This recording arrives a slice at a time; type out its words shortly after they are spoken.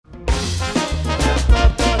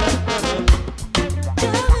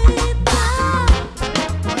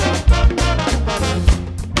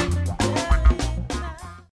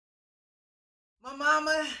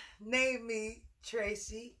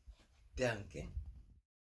Tracey Duncan.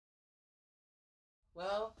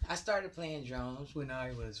 Well, I started playing drums when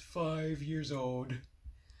I was 5 years old.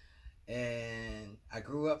 And I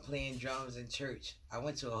grew up playing drums in church. I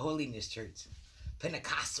went to a holiness church,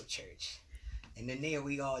 Pentecostal Church. And then there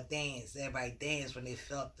we all danced. Everybody danced when they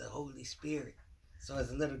felt the Holy Spirit. So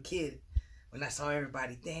as a little kid, when I saw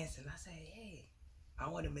everybody dancing, I said, hey, I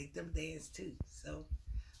want to make them dance too. So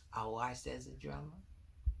I watched as a drummer.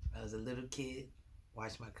 I was a little kid,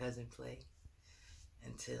 watched my cousin play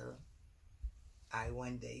until I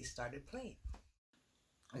one day started playing.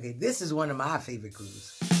 Okay, this is one of my favorite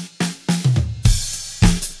grooves.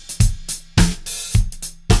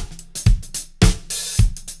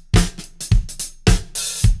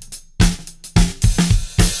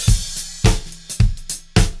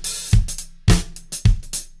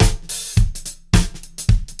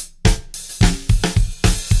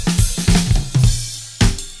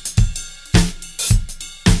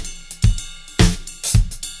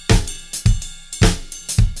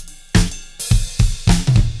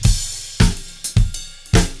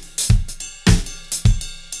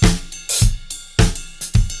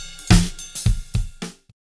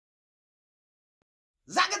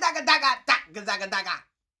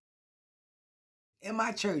 In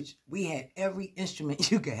my church, we had every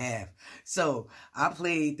instrument you could have. So I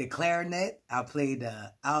played the clarinet. I played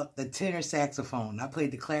the tenor saxophone. I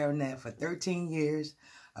played the clarinet for 13 years.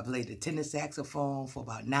 I played the tenor saxophone for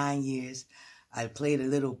about 9 years. I played a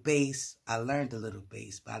little bass. I learned a little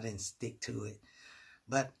bass, but I didn't stick to it.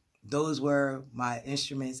 But those were my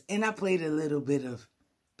instruments. And I played a little bit of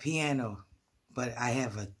piano, but I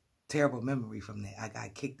have a terrible memory from that. I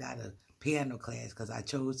got kicked out of piano class because I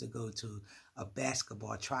chose to go to a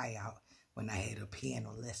basketball tryout when I had a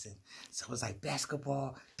piano lesson. So it was like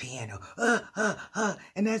basketball, piano,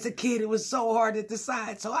 and as a kid, it was so hard to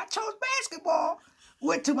decide. So I chose basketball.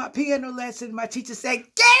 Went to my piano lesson. My teacher said,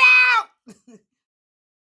 "Get out!"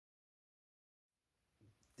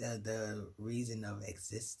 the reason of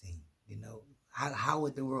existing, you know, how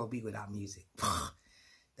would the world be without music?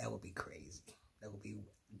 That would be crazy. That would be,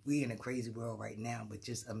 we in a crazy world right now, but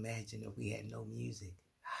just imagine if we had no music.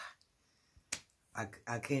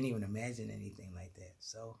 I can't even imagine anything like that.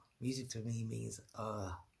 So music to me means a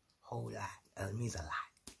whole lot. It means a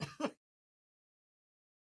lot.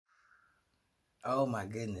 Oh my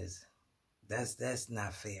goodness. That's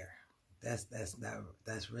not fair.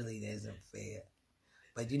 That's really isn't fair.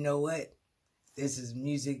 But you know what? This is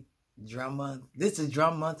music drum month. This is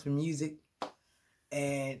drum month for music.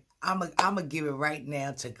 And I'm gonna give it right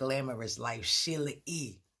now to Glamorous Life, Sheila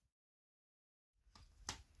E.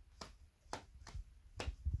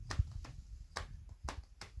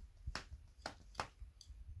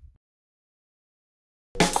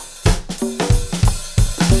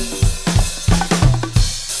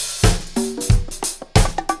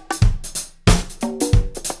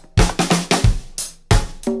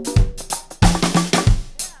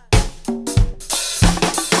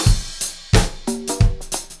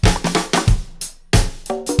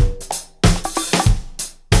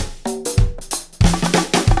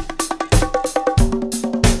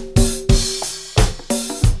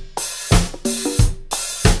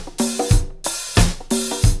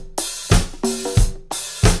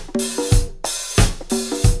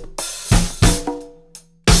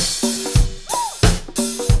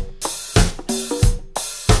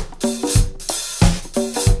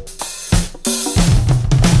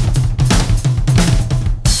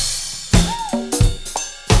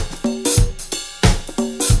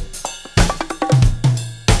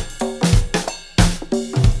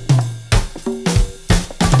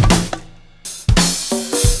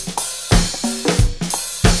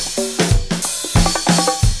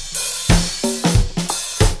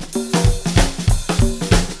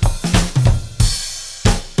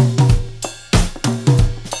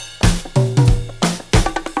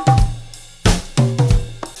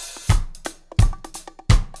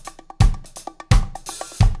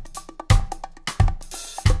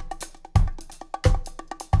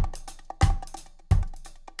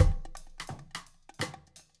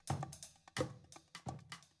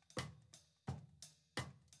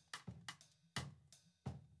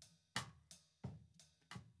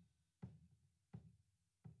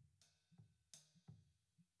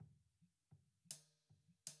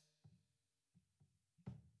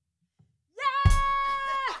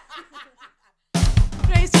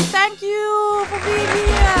 Thank you.